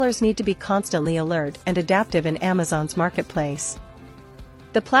Sellers need to be constantly alert and adaptive in Amazon's marketplace.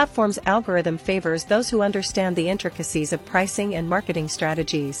 The platform's algorithm favors those who understand the intricacies of pricing and marketing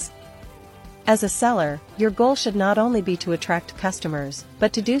strategies. As a seller, your goal should not only be to attract customers,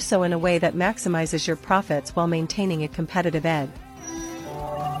 but to do so in a way that maximizes your profits while maintaining a competitive edge.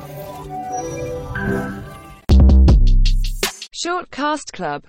 Shortcast Club